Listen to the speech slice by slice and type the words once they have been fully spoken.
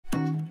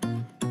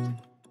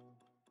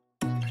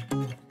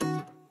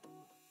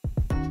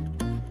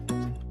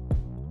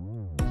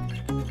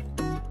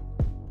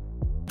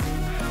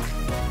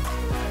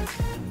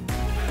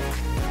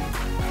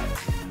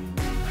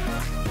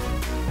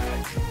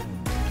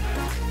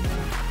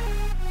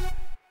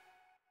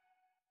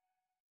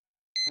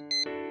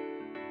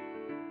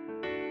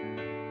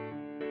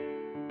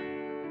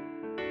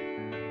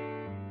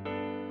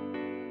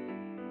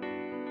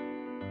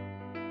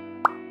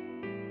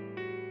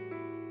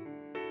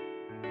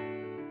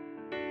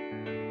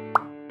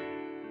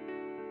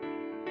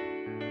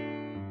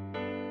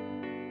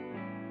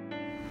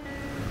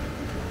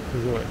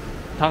ごい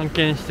探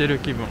検してる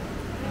気分。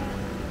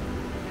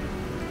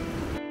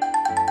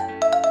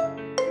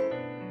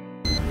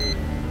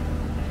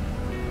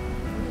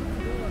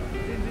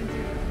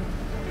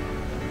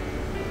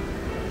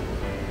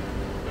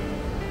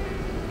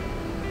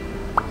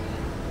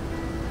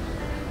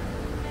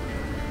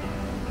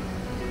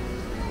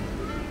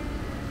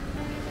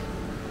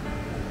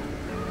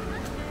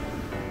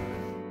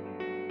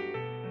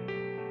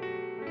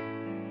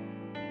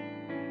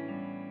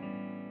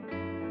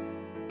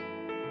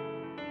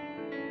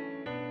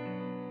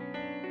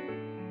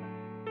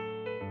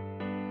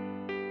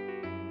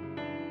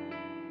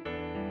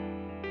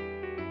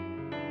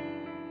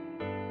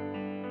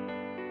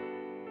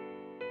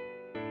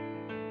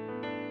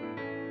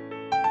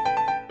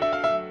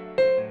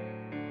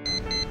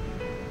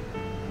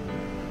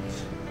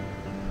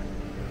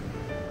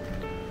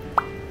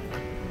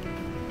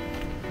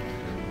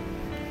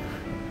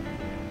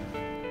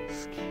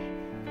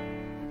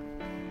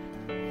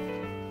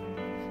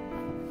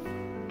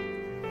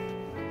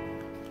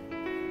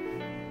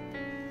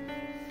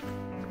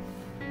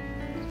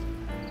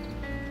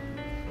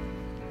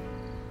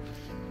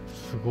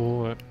す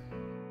ごい。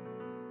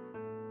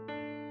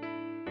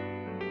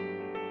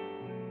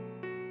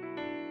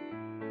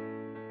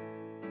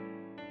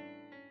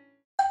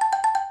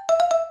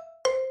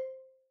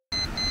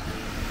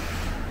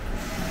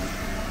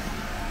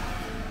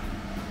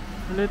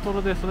レト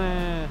ロです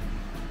ね。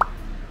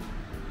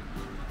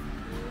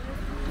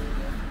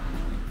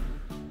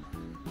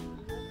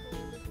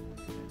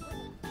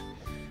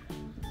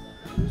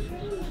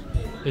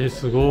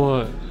す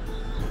ごい。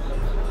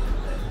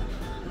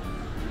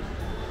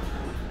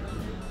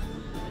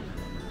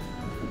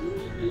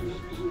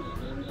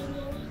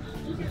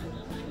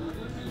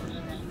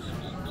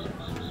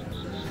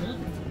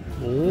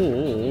おお。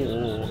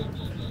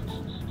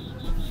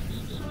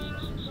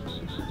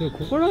でも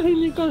ここら辺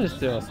に関し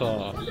てはさ、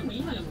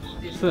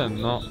そうや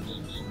んな。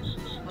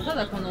た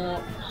だこ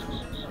の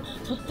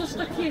ちょっとし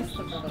たケース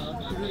とかが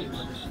古い。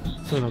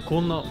そうやな、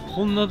こ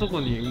んなとこ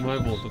にうまい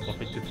棒とか入っ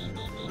てたよ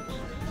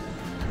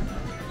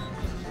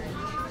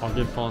な。揚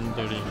げパン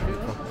ドリンク、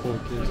学校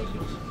形式。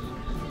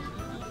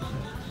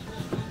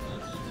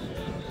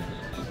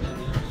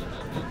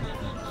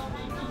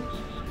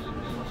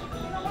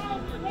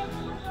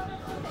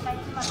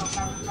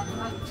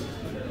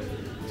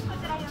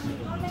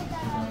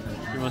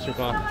行きましょう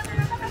か。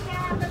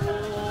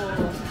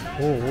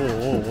お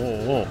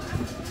お。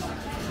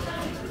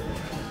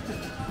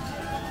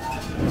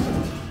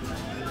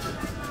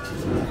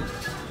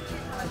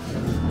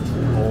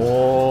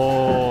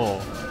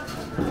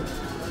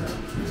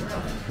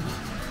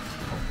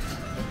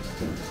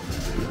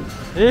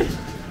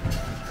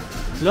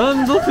ラ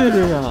ンドセ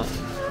ルやん。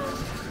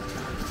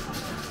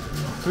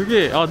す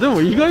げえ。あ、で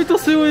も意外と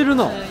背負える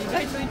な。意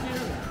外とい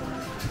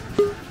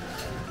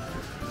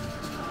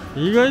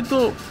ける。意外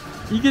と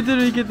いけて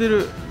るいけて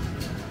る。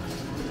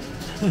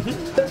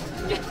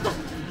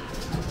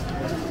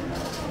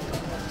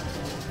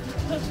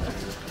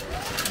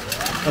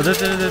あ、出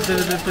てる。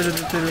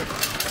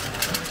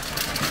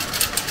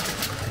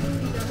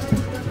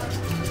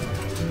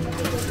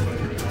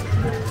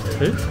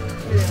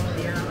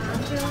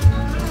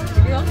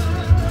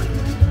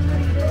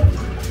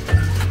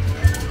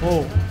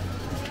おう。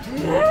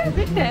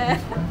見て。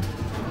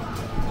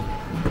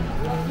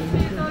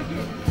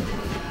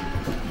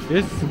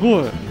す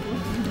ごい。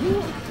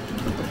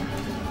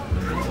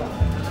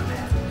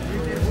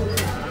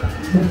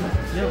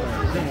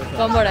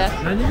頑張れ。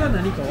何が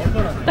何かわ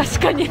からない。確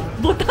かに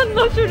ボタン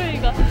の種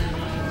類が。どこ？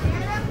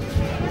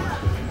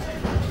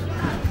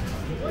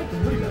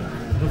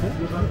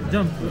ジ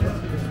ャンプ。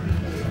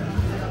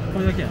こ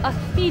れだけやん。あ、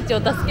ピーチを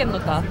助けるの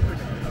か。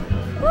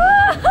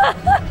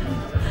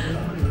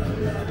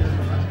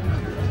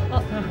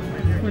あ、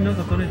これなん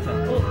か取れちゃう。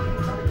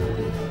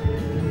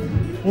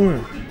おい。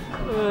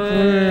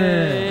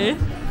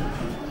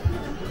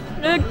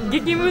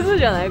激ムズ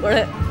じゃないこ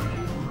れ。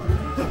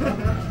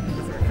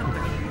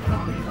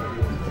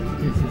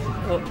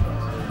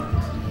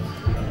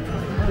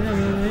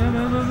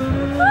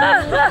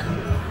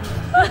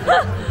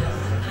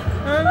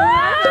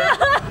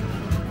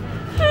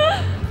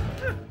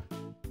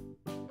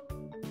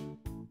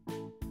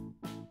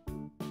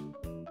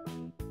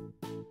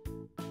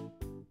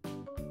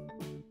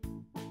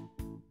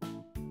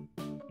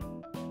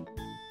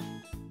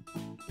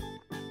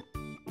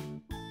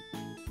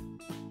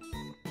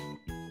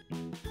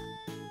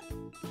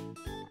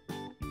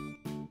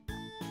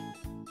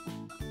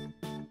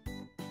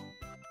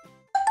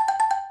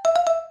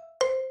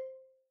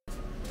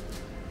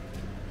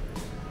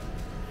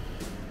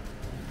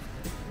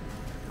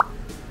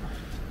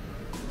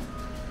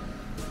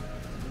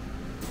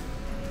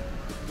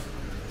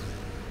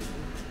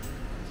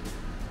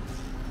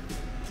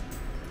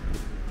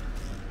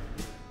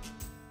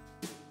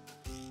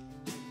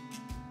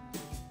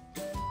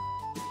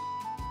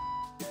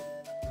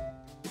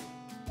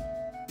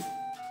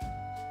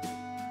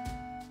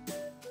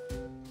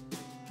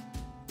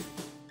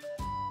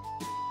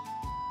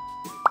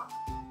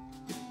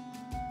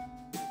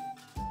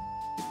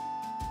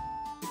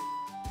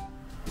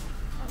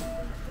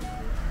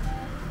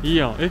いい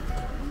やん。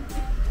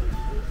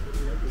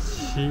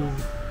新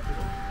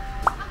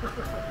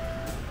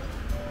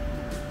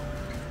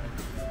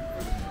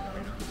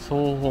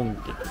総本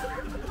家。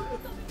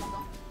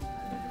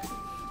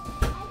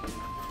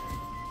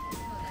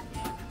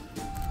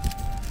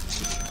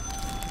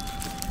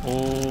お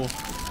お。い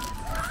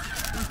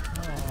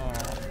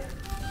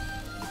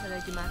た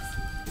だきます。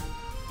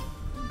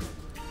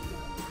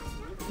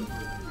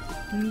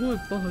すごいいっ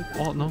ぱい入って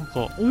る。あ、なん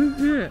かおい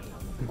しい。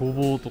ご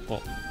ぼうとか。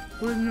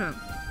これね、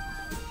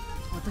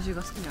私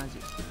が好きな味。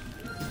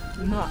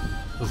うま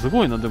い。す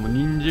ごいな。でも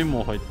人参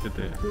も入って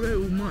て。これ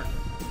うまい。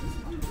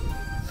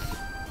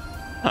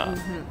おいし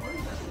い。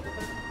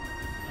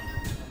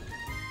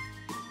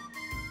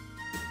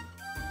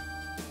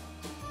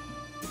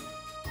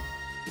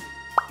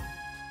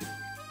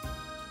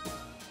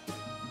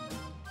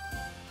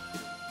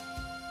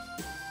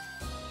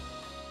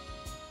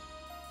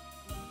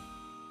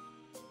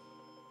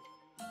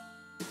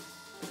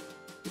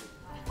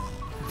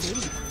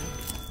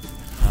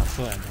あ、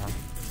そうやな。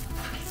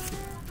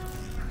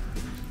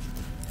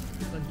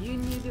牛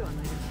乳ではない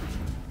らしい。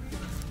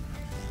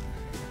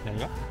何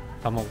が？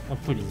卵、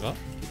プリンが？焼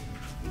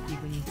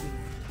肉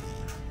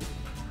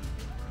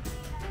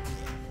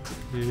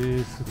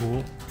にすご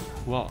い。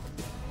わ、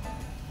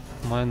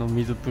前の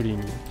水プリ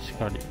ンし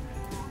かり。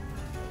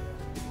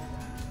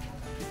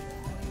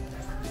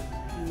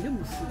で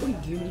もすごい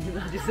牛乳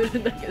の味する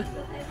んだけど。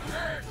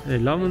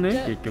ラム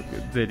ネ結局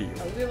ゼリー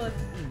は。上は、ラムネ。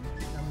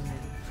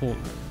そうね。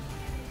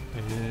め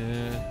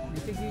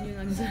っちゃ牛乳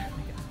の味するんだけ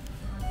ど。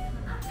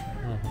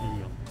いい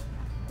よ。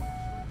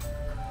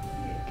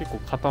結構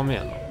固め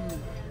やな。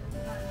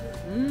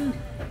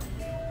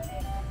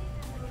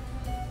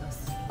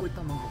すっごい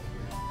卵。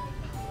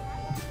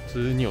普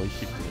通に美味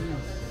しい。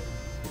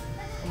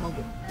卵の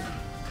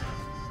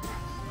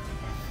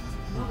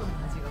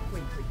味が濃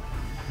い。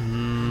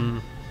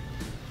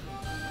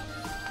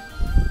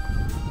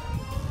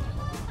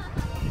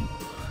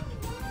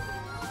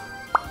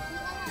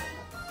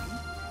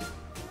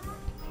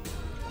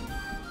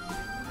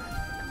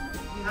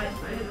はい、あり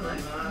がとうござい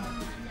ます。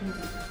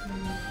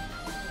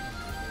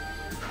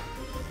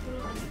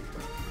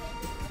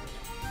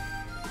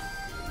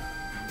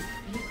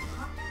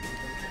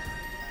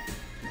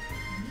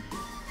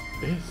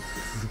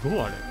すごい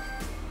あれ。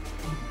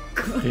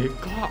でか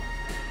っ。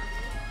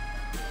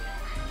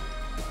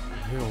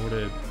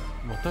俺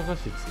綿菓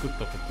子作った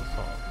こと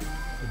さ、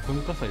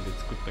文化祭で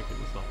作ったけど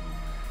さ、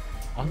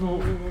あ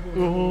の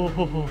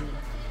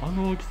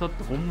大きさっ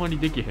てほんまに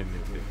できへんねんて。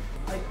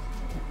あ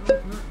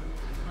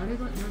れ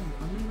が何？飴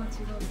が違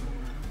う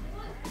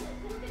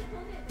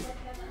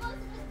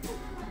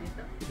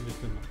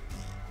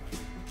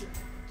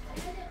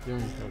の？400。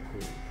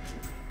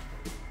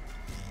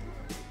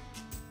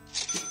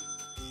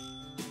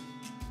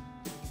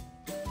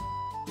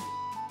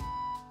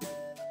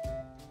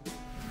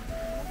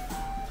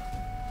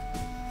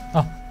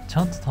あ、ち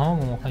ゃんと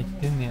卵も入っ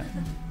てんねや。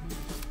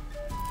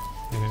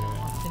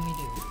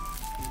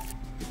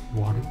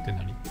割るって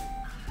何？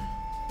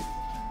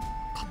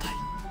硬い。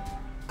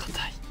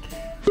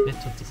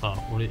ちょっとさ、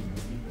俺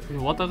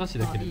綿菓子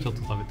だけでちょっ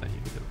と食べたいん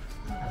やけど。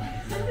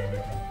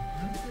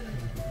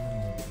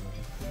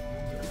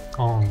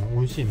美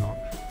味しいな。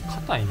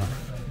硬いな。そ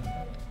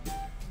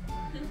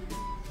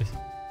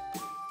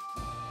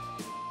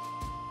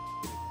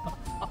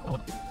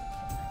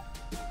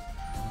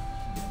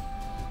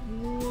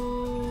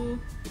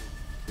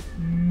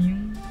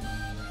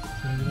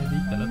れぐらいでい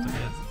ったらとりあえ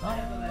ず。こ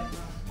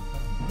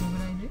のぐ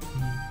らいで？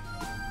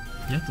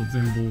やっと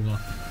全貌が。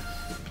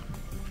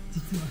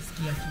実はす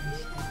き焼きで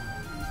した。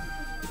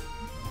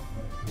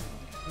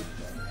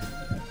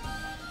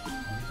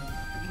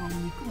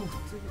肉も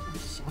普通に美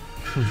味しい。飴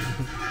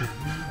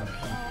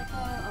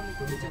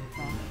溶けちゃった。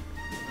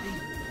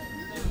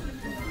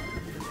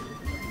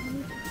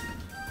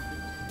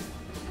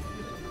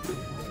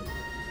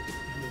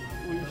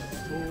美味し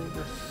そう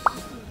です。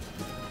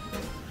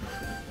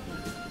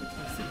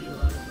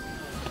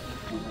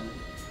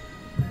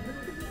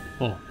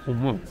あ、ほん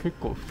まや。結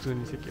構普通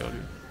に席あるよ。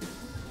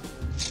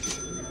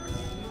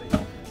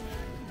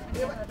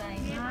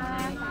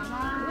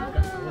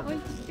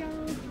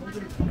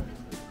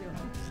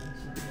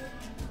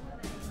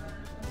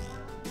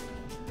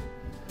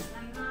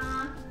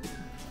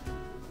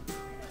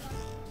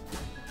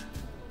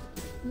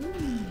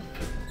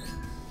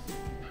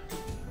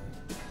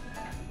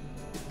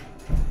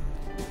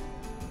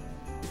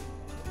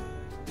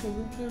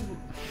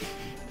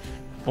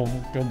とぼ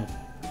けも。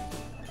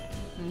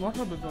わ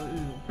さびがいいよ。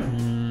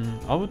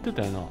炙って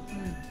たよな。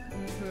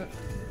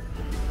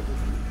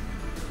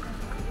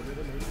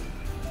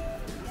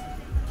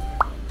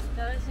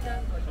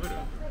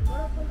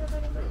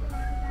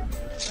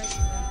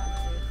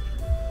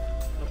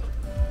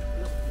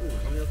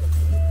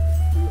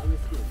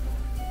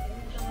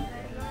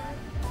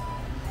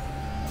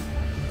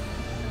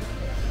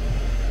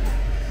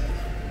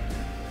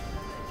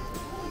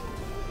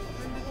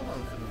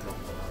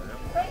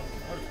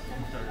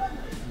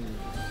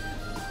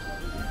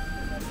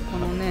こ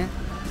のね、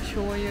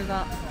醤油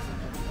が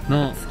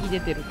出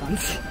てる感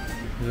じ。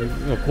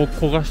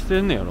焦がして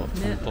んねやろ、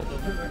ちゃんと。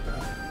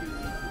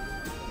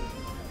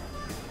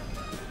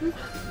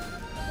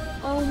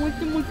あ、も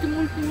ちもち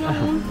もちが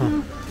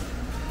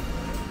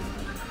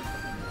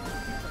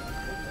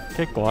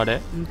結構あ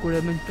れ、こ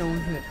れめっちゃ美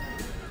味しい。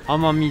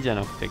甘みじゃ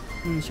なくて、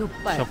しょっ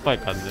ぱい。しょっぱい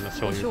感じの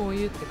醤油。醤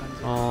油って感じ。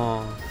あ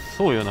あ、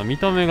そうよな、見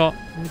た目が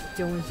めっ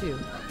ちゃ美味しいよ。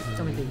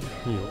食べていい？い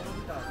いよ。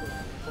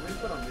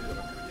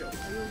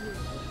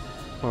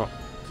ほら、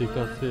自家製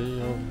ヨ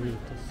ーグルト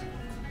す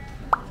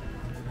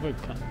ごい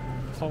か、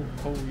買うヨー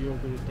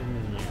グルトメ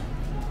ニュ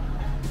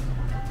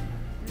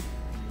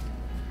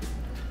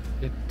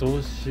ー。ど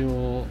うしよう。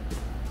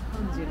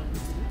半ジロに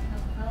する？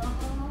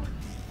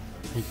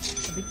はい、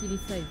食べきり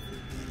サイズ。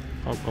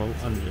アンジ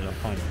ェラ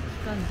パン。期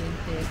間限定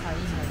パイン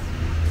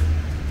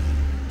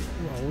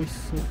うわ、美味し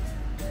そう。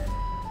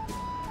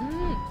味。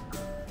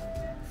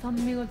酸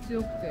味が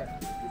強くて。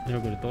ヨ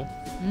ーグルト？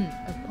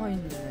パイ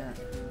ンでね、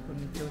これ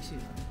めっちゃ美味しい。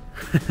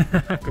こ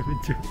ん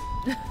にちは。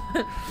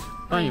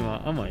パイン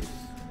は甘い？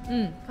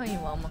パイ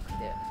ンは甘くて、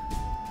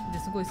で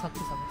すごいサク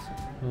サクして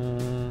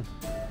る。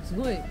す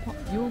ごいヨ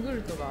ーグ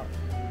ルトが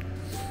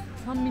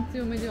酸味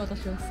強めで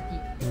私は好き。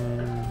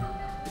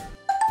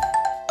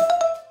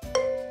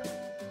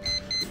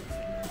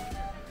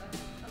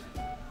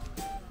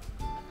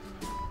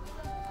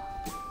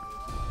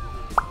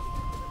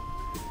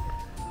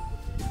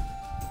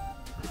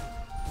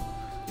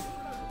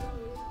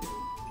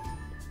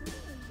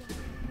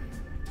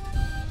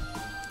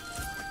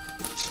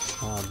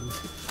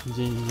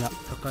陣屋、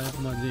高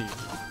山陣屋。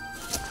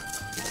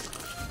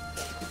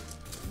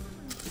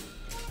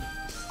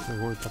す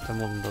ごい建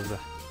物だぜ。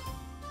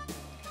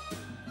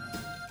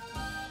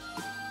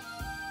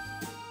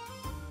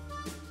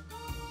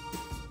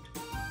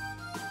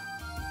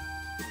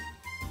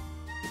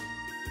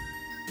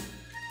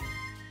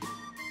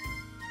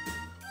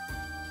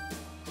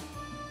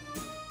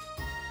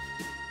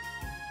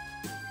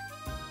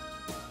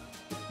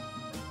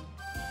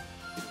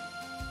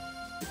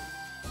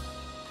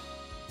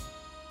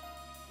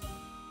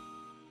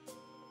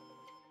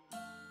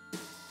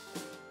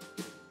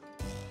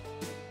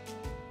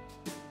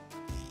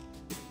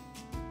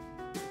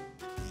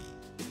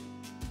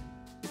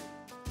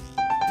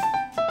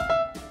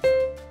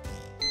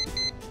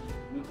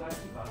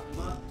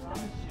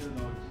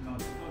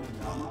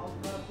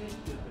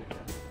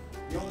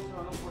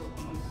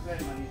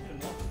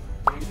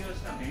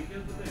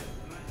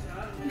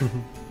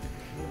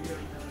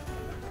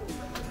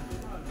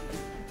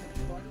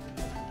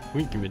雰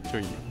囲気めっちゃ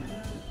いいよ。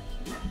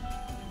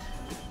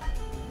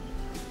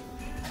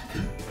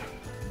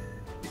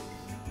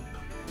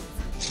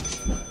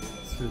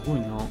すご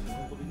いな。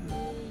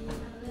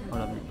あ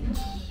ら、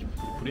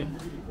プレント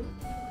ゥ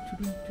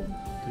ルント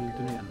ゥ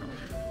ルンやな。なんか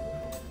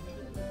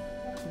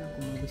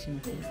まぶし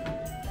ますね。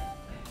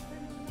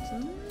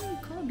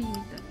カービィみた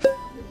い。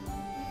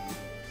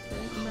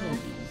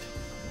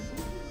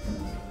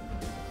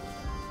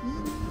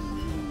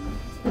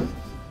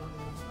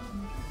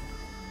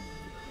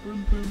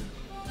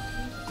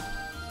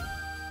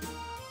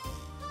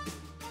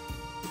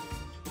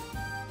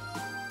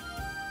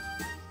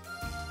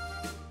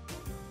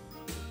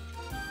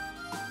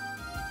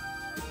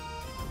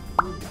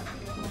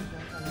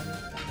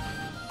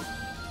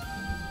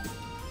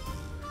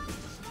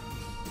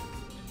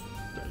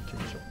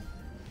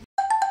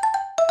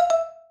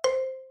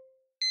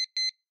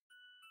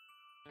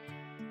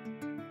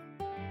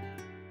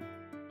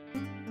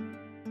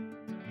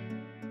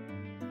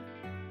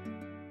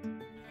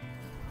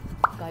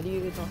我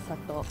流の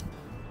里。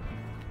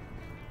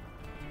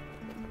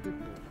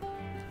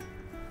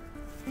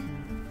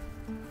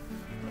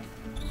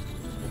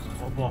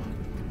ば。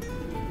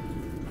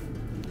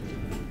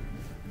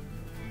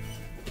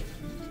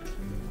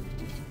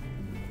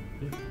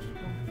いい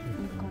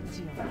感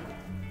じや。あ、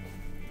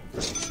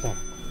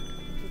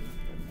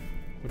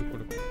これこ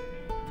れこれ。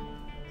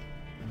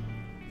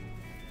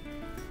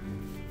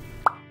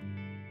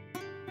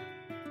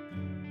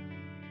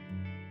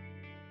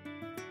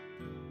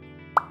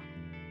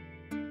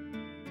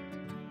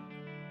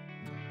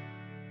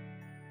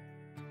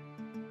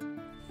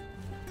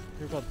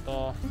よかった。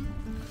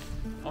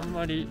あん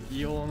まり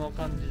硫黄の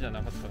感じじゃ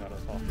なかったから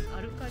さ。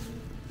アルカリ。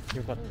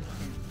よかった。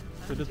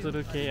ツルツ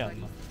ル系や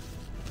んな。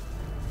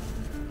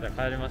じゃ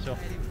あ帰りましょう。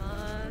帰り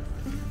ます。